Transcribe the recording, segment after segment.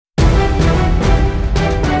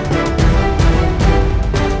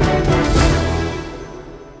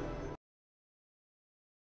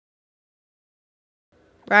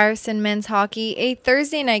Ryerson men's hockey, a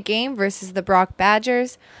Thursday night game versus the Brock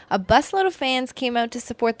Badgers. A busload of fans came out to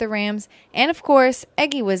support the Rams, and of course,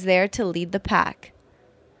 Eggy was there to lead the pack.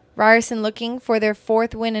 Ryerson looking for their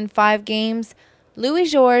 4th win in 5 games. Louis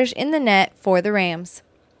Georges in the net for the Rams.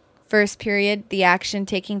 First period, the action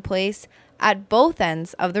taking place at both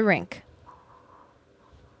ends of the rink.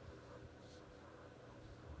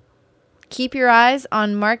 Keep your eyes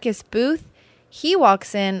on Marcus Booth. He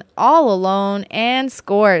walks in all alone and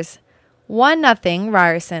scores. 1-0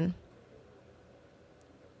 Ryerson.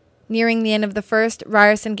 Nearing the end of the first,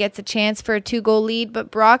 Ryerson gets a chance for a 2-goal lead,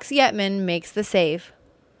 but Mark Yetman makes the save.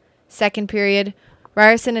 Second period,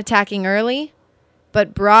 Ryerson attacking early,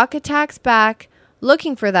 but Brock attacks back,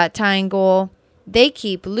 looking for that tying goal. They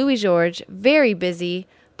keep Louis Georges very busy,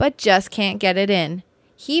 but just can't get it in.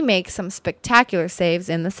 He makes some spectacular saves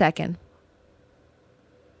in the second.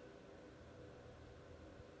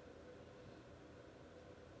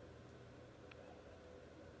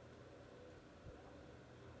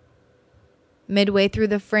 Midway through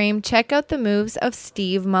the frame, check out the moves of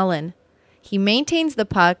Steve Mullen. He maintains the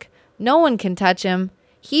puck. No one can touch him.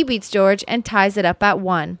 He beats George and ties it up at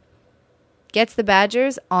 1. Gets the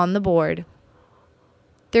Badgers on the board.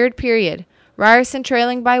 Third period, Ryerson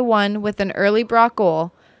trailing by 1 with an early Brock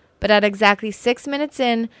goal. But at exactly 6 minutes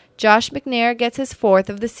in, Josh McNair gets his 4th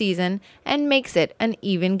of the season and makes it an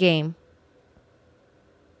even game.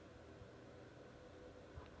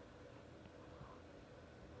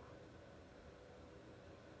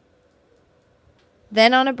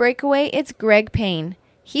 Then on a breakaway, it's Greg Payne.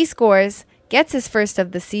 He scores, gets his 1st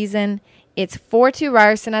of the season. It's 4-2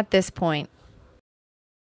 Ryerson at this point.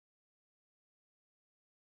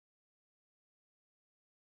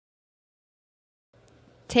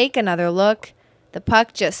 Take another look. The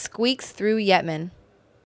puck just squeaks through Yetman.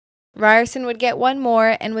 Ryerson would get one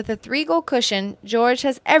more, and with a 3-goal cushion, George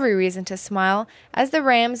has every reason to smile as the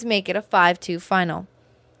Rams make it a 5-2 final.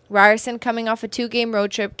 Ryerson, coming off a 2-game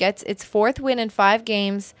road trip, gets its 4th win in 5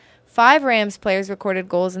 games. 5 Rams players recorded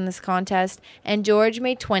goals in this contest, and George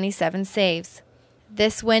made 27 saves.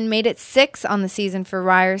 This win made it 6 on the season for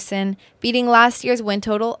Ryerson, beating last year's win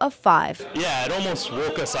total of 5. Yeah, it almost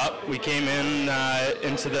woke us up. We came in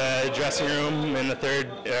into the dressing room in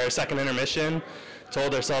the second intermission,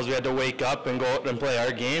 told ourselves we had to wake up and go out and play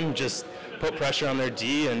our game, just put pressure on their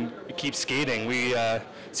D and keep skating. We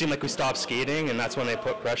seemed like we stopped skating, and that's when they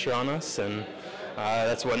put pressure on us, and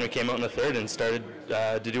that's when we came out in the third and started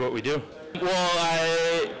to do what we do.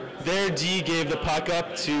 Well, their D gave the puck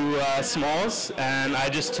up to Smalls, and I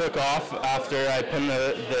just took off after I pinned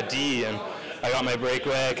the D, and I got my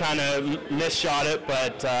breakaway. I kind of misshot it,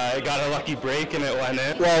 but I got a lucky break and it went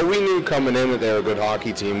in. Well, we knew coming in that they were a good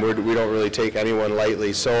hockey team. We don't really take anyone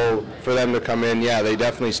lightly. So for them to come in, yeah, they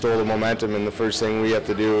definitely stole the momentum, and the first thing we have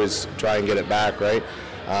to do is try and get it back, right?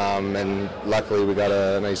 And luckily we got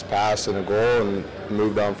a nice pass and a goal and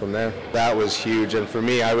moved on from there. That was huge, and for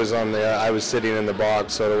me, I was sitting in the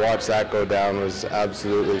box, so to watch that go down was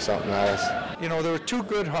absolutely something else. You know, there were 2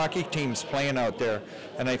 good hockey teams playing out there,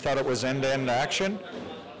 and I thought it was end-to-end action.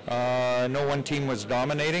 No one team was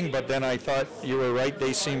dominating, but then I thought you were right,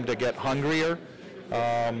 they seemed to get hungrier,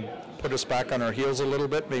 put us back on our heels a little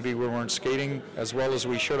bit. Maybe we weren't skating as well as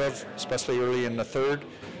we should have, especially early in the third.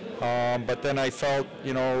 But then I felt,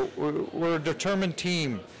 you know, we're a determined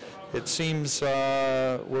team. It seems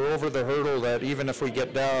we're over the hurdle that even if we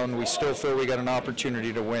get down, we still feel we got an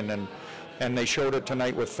opportunity to win, and they showed it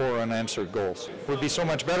tonight with 4 unanswered goals. It would be so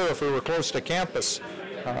much better if we were close to campus,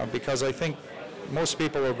 because I think most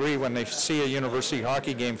people agree when they see a university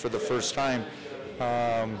hockey game for the first time,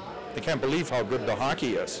 they can't believe how good the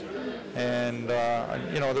hockey is. And,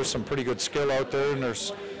 you know, there's some pretty good skill out there, and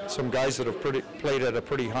there's some guys that have played at a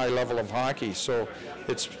pretty high level of hockey, so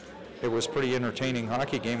it was pretty entertaining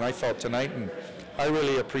hockey game I felt tonight, and I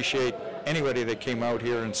really appreciate anybody that came out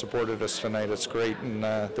here and supported us tonight. It's great, and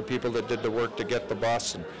the people that did the work to get the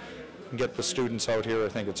bus and get the students out here, I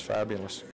think it's fabulous.